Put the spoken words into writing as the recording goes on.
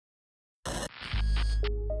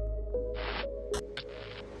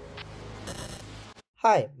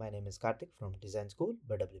Hi, my name is Karthik from Design School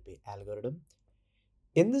by Wpalgoridm.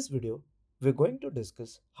 In this video, we're going to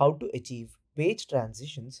discuss how to achieve page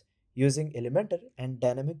transitions using Elementor and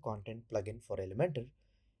dynamic content plugin for Elementor,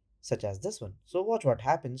 such as this one. So watch what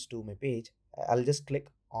happens to my page. I'll just click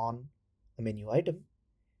on a menu item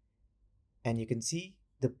and you can see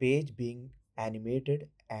the page being animated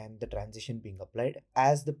and the transition being applied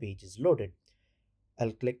as the page is loaded.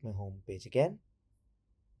 I'll click my home page again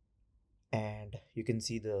and you can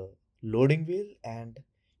see the loading wheel and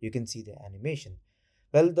you can see the animation.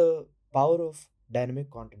 Well, the power of dynamic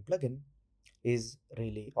content plugin is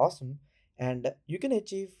really awesome and you can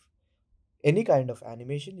achieve any kind of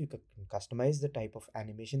animation. You can customize the type of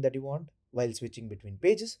animation that you want while switching between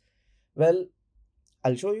pages. Well,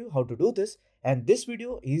 I'll show you how to do this, and this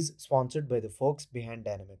video is sponsored by the folks behind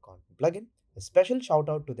dynamic content plugin. A special shout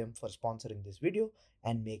out to them for sponsoring this video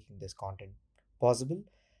and making this content possible.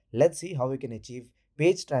 Let's see how we can achieve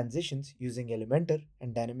page transitions using Elementor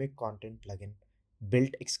and dynamic content plugin built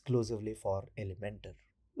exclusively for Elementor.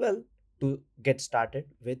 Well, to get started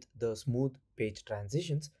with the smooth page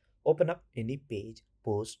transitions, open up any page,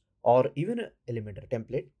 post, or even an Elementor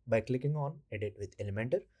template by clicking on Edit with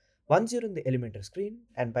Elementor. Once you're in the Elementor screen,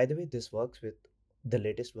 and by the way, this works with the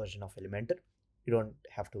latest version of Elementor, you don't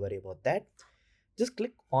have to worry about that. Just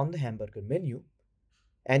click on the hamburger menu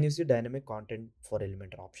and you see dynamic content for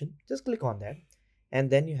Elementor option. Just click on that and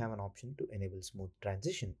then you have an option to enable smooth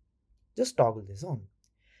transition. Just toggle this on.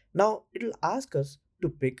 Now it'll ask us to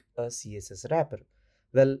pick a CSS wrapper.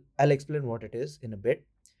 Well, I'll explain what it is in a bit,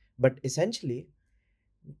 but essentially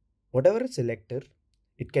whatever a selector,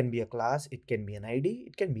 it can be a class, it can be an ID,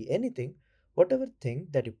 it can be anything, whatever thing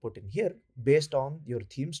that you put in here based on your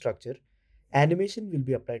theme structure, animation will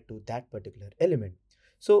be applied to that particular element.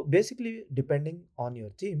 So basically, depending on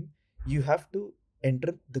your theme, you have to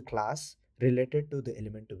enter the class related to the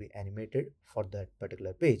element to be animated for that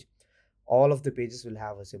particular page. All of the pages will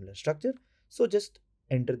have a similar structure. So just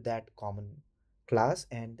enter that common class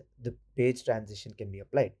and the page transition can be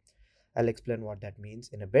applied. I'll explain what that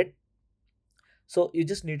means in a bit. So you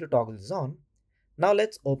just need to toggle this on. Now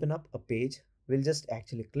let's open up a page. We'll just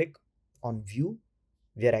actually click on view.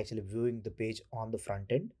 We are actually viewing the page on the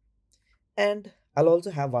front end. And I'll also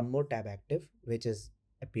have one more tab active, which is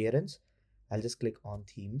appearance. I'll just click on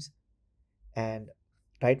themes. And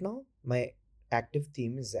right now my active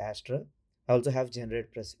theme is Astra. I also have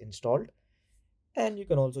GeneratePress installed. And you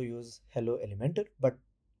can also use Hello Elementor. But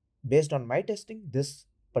based on my testing, this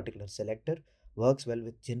particular selector works well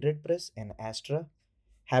with GeneratePress and Astra.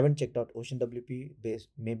 Haven't checked out OceanWP based,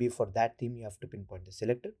 maybe for that theme you have to pinpoint the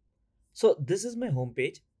selector. So this is my home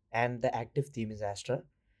page and the active theme is Astra.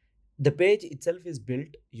 The page itself is built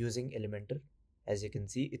using Elementor. As you can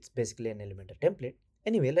see, it's basically an Elementor template.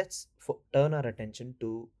 Anyway, let's turn our attention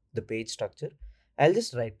to the page structure. I'll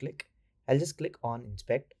just right click. I'll just click on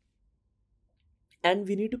inspect. And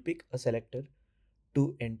we need to pick a selector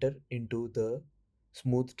to enter into the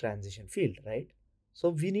smooth transition field, right? So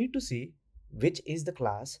we need to see which is the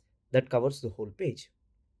class that covers the whole page.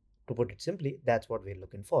 To put it simply, that's what we're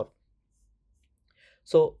looking for.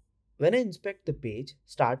 So when I inspect the page,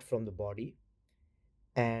 start from the body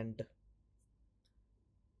and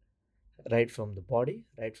right from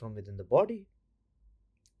within the body,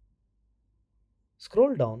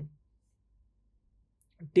 scroll down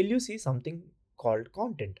till you see something called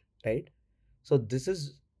content, right? So this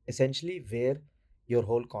is essentially where your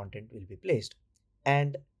whole content will be placed.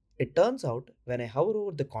 And it turns out when I hover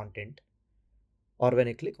over the content or when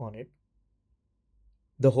I click on it,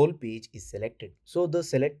 the whole page is selected. So the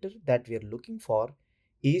selector that we are looking for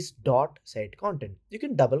is dot site content. You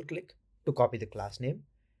can double click to copy the class name.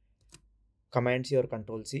 Command C or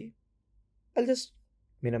Control C. I'll just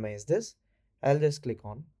minimize this. I'll just click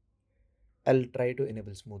on. I'll try to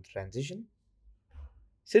enable smooth transition.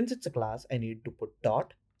 Since it's a class, I need to put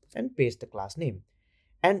dot and paste the class name.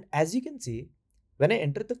 And as you can see, when I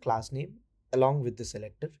enter the class name along with the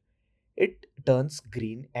selector, it turns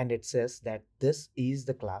green and it says that this is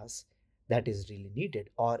the class that is really needed,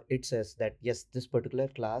 or it says that yes, this particular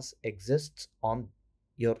class exists on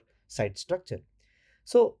your site structure.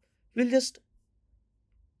 So we'll just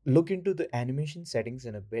look into the animation settings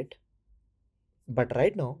in a bit. But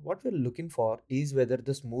right now, what we're looking for is whether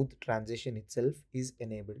the smooth transition itself is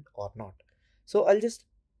enabled or not. So I'll just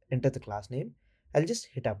enter the class name. I'll just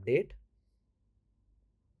hit update.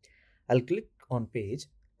 I'll click on page.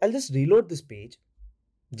 I'll just reload this page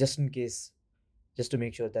just in case, just to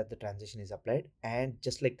make sure that the transition is applied. And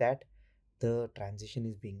just like that, the transition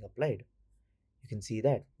is being applied. You can see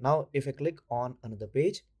that. Now, if I click on another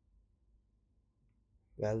page,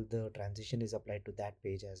 well, the transition is applied to that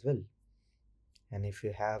page as well. And if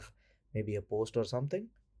you have maybe a post or something,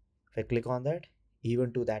 if I click on that,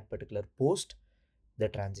 even to that particular post, the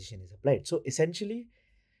transition is applied. So essentially,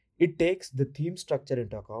 it takes the theme structure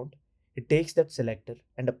into account. It takes that selector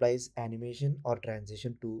and applies animation or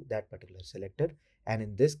transition to that particular selector. And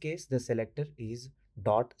in this case, the selector is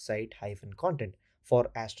dot site hyphen content.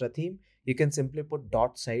 For Astra theme, you can simply put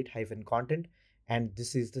dot site hyphen content, and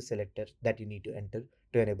this is the selector that you need to enter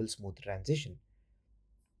to enable smooth transition.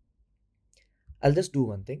 I'll just do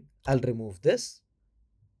one thing. I'll remove this.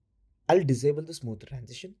 I'll disable the smooth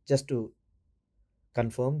transition just to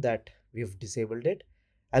confirm that we've disabled it.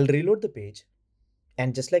 I'll reload the page,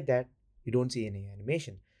 and just like that, you don't see any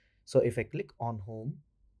animation. So if I click on home,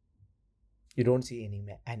 you don't see any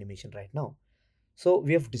animation right now. So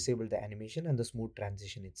we have disabled the animation and the smooth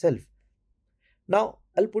transition itself. Now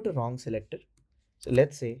I'll put a wrong selector. So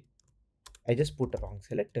let's say I just put a wrong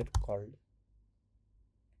selector called,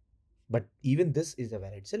 but even this is a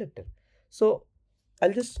valid selector. So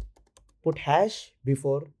I'll just put hash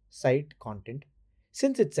before site content.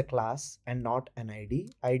 Since it's a class and not an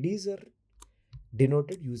ID, IDs are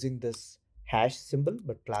denoted using this hash symbol,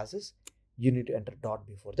 but classes, you need to enter dot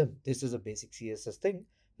before them. This is a basic CSS thing.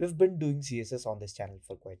 We've been doing CSS on this channel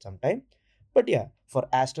for quite some time. But yeah, for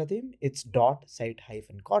Astra theme, it's dot site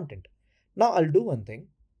hyphen content. Now I'll do one thing.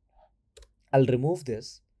 I'll remove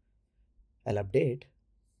this. I'll update.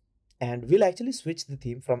 And we'll actually switch the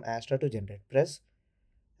theme from Astra to GeneratePress.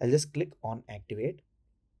 I'll just click on activate.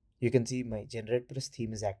 You can see my GeneratePress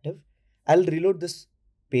theme is active. I'll reload this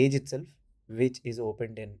page itself, which is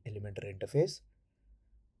opened in Elementor interface.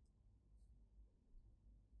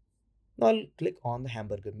 Now I'll click on the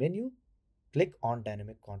hamburger menu, click on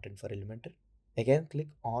dynamic content for Elementor. Again, click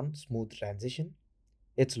on smooth transition.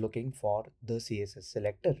 It's looking for the CSS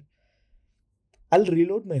selector. I'll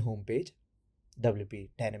reload my home page,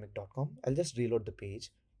 wpdynamic.com. I'll just reload the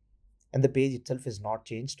page, and the page itself is not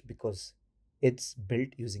changed because it's built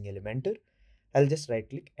using Elementor. I'll just right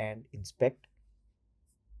click and inspect.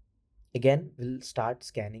 Again, we'll start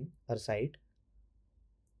scanning our site,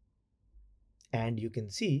 and you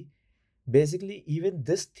can see basically even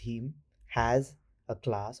this theme has a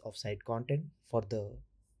class of site content for the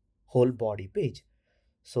whole body page.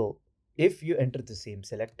 So if you enter the same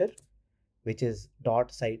selector, which is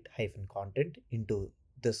dot site hyphen content, into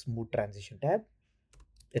the smooth transition tab,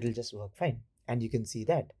 it'll just work fine. And you can see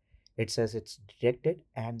that it says it's detected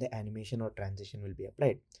and the animation or transition will be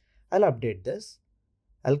applied. I'll update this.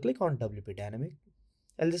 I'll click on WP Dynamic.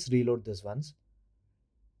 I'll just reload this once.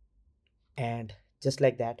 And just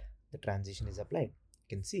like that, the transition is applied.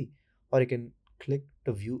 You can see, or you can click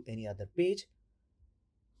to view any other page.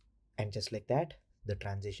 And just like that, the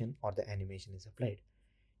transition or the animation is applied.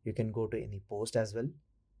 You can go to any post as well.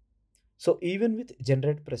 So even with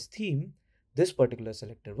GeneratePress theme, this particular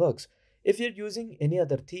selector works. If you're using any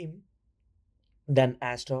other theme than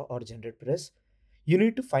Astra or GeneratePress, you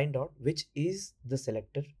need to find out which is the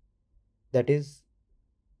selector that is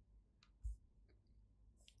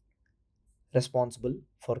responsible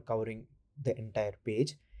for covering the entire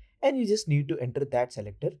page, and you just need to enter that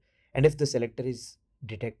selector. And if the selector is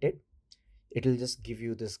detected, it will just give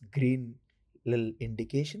you this green little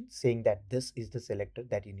indication saying that this is the selector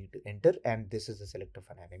that you need to enter, and this is the selector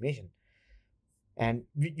for animation. And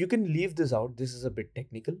you can leave this out. This is a bit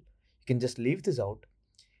technical. You can just leave this out,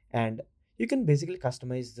 and you can basically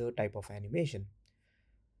customize the type of animation.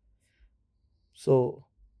 So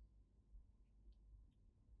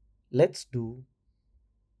let's do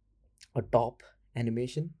a top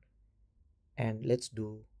animation, and let's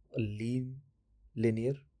do a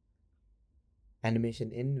linear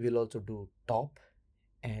animation in. We'll also do top,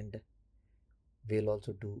 and we'll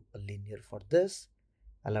also do a linear for this.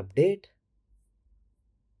 I'll update.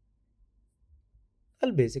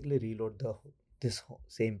 I'll basically reload this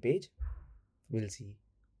same page. We'll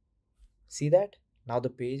see that now the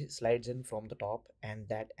page slides in from the top and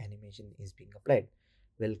that animation is being applied.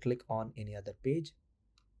 We'll click on any other page.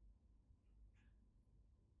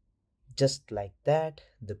 Just like that,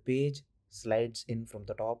 the page slides in from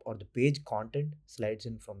the top, or the page content slides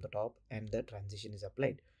in from the top, and the transition is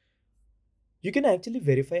applied. You can actually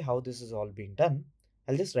verify how this is all being done.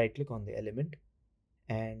 I'll just right click on the element,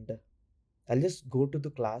 and I'll just go to the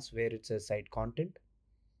class where it says site content,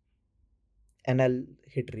 and I'll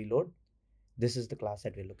hit reload. This is the class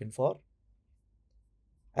that we're looking for.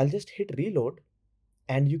 I'll just hit reload,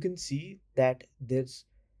 and you can see that there's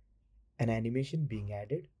an animation being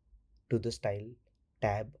added to the style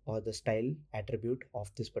tab or the style attribute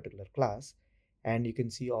of this particular class, and you can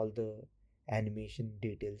see all the animation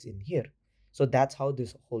details in here. So that's how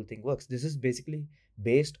this whole thing works. This is basically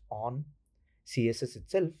based on CSS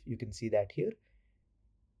itself. You can see that here,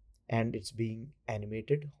 and it's being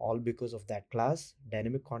animated all because of that class.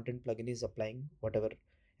 Dynamic content plugin is applying whatever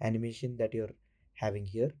animation that you're having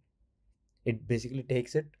here. It basically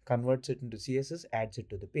takes it, converts it into CSS, adds it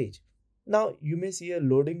to the page. Now you may see a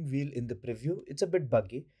loading wheel in the preview. It's a bit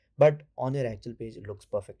buggy, but on your actual page it looks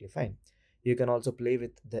perfectly fine. You can also play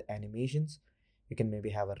with the animations. You can maybe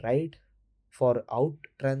have a right for out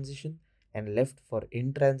transition and left for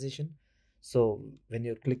in transition. So when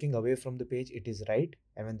you're clicking away from the page, it is right,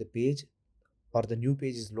 and when the page or the new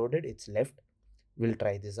page is loaded, it's left. We'll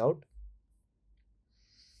try this out.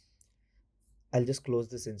 I'll just close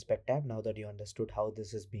this inspect tab now that you understood how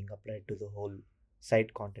this is being applied to the whole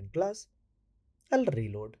site content class. I'll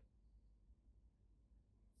reload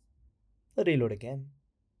again.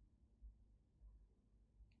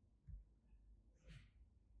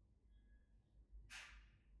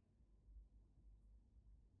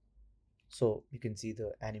 So you can see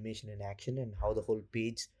the animation in action and how the whole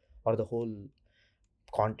page or the whole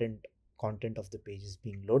content content of the page is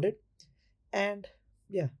being loaded. And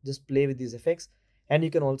yeah, just play with these effects. And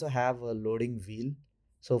you can also have a loading wheel.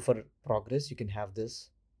 So for progress, you can have this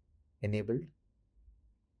enabled.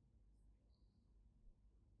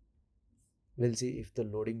 We'll see if the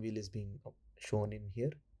loading wheel is being shown in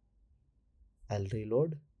here. I'll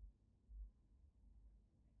reload,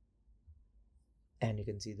 and you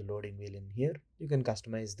can see the loading wheel in here. You can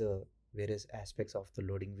customize the various aspects of the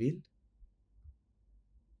loading wheel.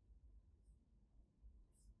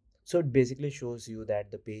 So it basically shows you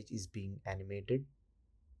that the page is being animated.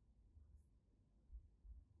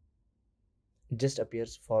 It just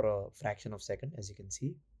appears for a fraction of a second, as you can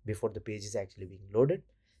see, before the page is actually being loaded.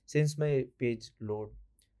 Since my page load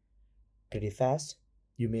pretty fast,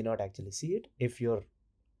 you may not actually see it. If your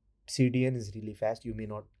CDN is really fast, you may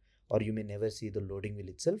not, or you may never see the loading wheel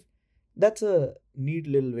itself. That's a neat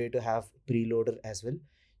little way to have preloader as well.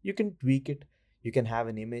 You can tweak it. You can have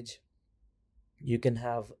an image. You can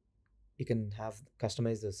have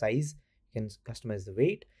customize the size. You can customize the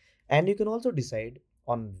weight, and you can also decide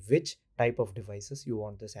on which type of devices you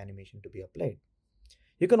want this animation to be applied.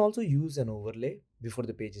 You can also use an overlay before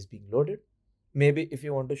the page is being loaded. Maybe if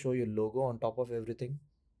you want to show your logo on top of everything,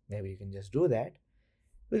 maybe you can just do that.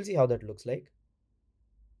 We'll see how that looks like.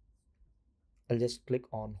 I'll just click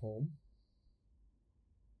on home,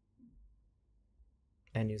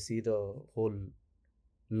 and you see the whole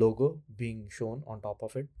logo being shown on top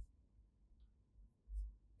of it.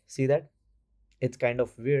 See that? It's kind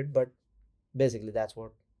of weird, but basically that's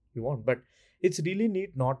what you want. But it's really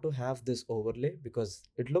neat not to have this overlay because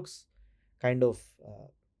it looks kind of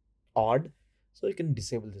odd. So you can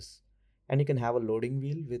disable this, and you can have a loading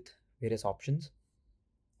wheel with various options.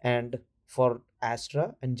 And for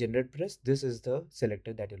Astra and Generate Press, this is the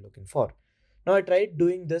selector that you're looking for. Now I tried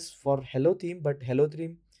doing this for Hello theme, but Hello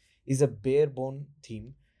theme is a bare bone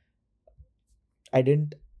theme. I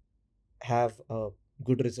didn't have a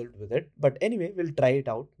good result with it, but anyway, we'll try it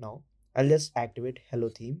out now. I'll just activate Hello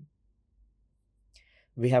theme.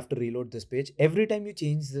 We have to reload this page. Every time you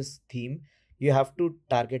change this theme, you have to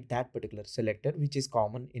target that particular selector, which is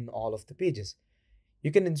common in all of the pages.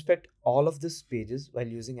 You can inspect all of these pages while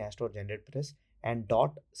using Astra or Generate Press, and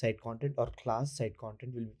dot site content or class site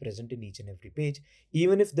content will be present in each and every page,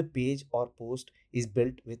 even if the page or post is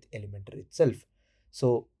built with Elementor itself.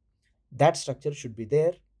 So that structure should be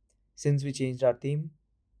there. Since we changed our theme,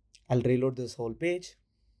 I'll reload this whole page.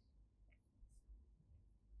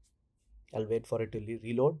 I'll wait for it to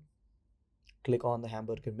reload. Click on the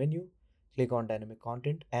hamburger menu, click on dynamic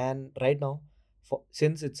content, and right now,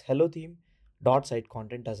 since it's hello theme, dot site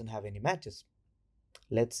content doesn't have any matches.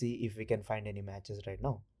 Let's see if we can find any matches right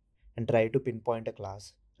now and try to pinpoint a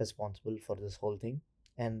class responsible for this whole thing.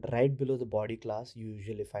 And right below the body class, you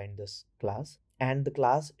usually find this class, and the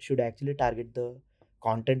class should actually target the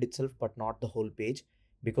content itself but not the whole page,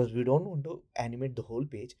 because we don't want to animate the whole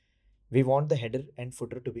page. We want the header and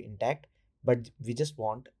footer to be intact, but we just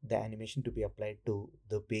want the animation to be applied to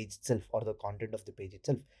the page itself or the content of the page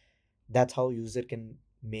itself. That's how user can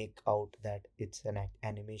make out that it's an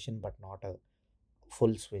animation but not a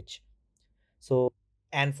full switch. So,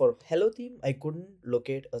 and for hello theme, I couldn't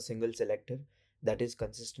locate a single selector that is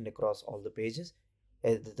consistent across all the pages,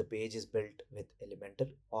 whether the page is built with Elementor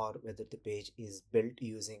or whether the page is built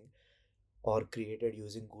using or created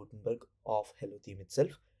using Gutenberg of hello theme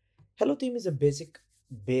itself. Hello theme is a basic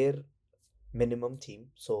bare minimum theme,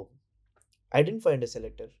 so I didn't find a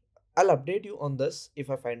selector. I'll update you on this if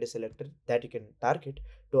I find a selector that you can target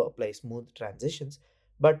to apply smooth transitions.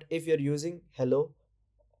 But if you're using hello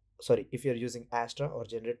sorry, if you're using Astra or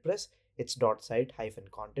GeneratePress, it's .site hyphen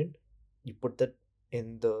content. You put that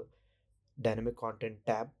in the dynamic content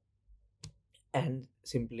tab and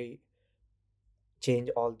simply change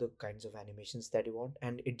all the kinds of animations that you want,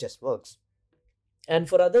 and it just works. And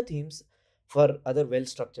for other themes, for other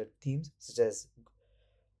well-structured themes such as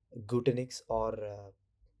Gutenix or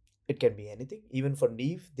it can be anything, even for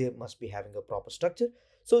Neve, they must be having a proper structure.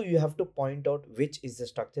 So you have to point out which is the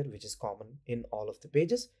structure which is common in all of the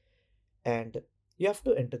pages, and you have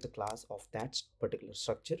to enter the class of that particular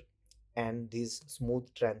structure, and these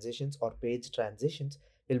smooth transitions or page transitions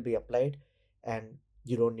will be applied, and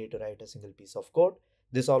you don't need to write a single piece of code.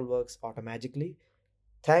 This all works automatically.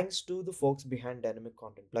 Thanks to the folks behind Dynamic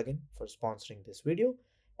Content Plugin for sponsoring this video,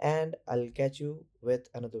 and I'll catch you with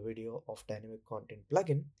another video of Dynamic Content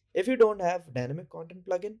Plugin. If you don't have Dynamic Content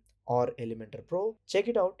Plugin or Elementor Pro, check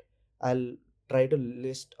it out. I'll try to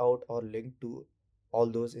list out or link to all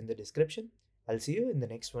those in the description. I'll see you in the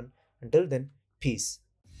next one. Until then, peace.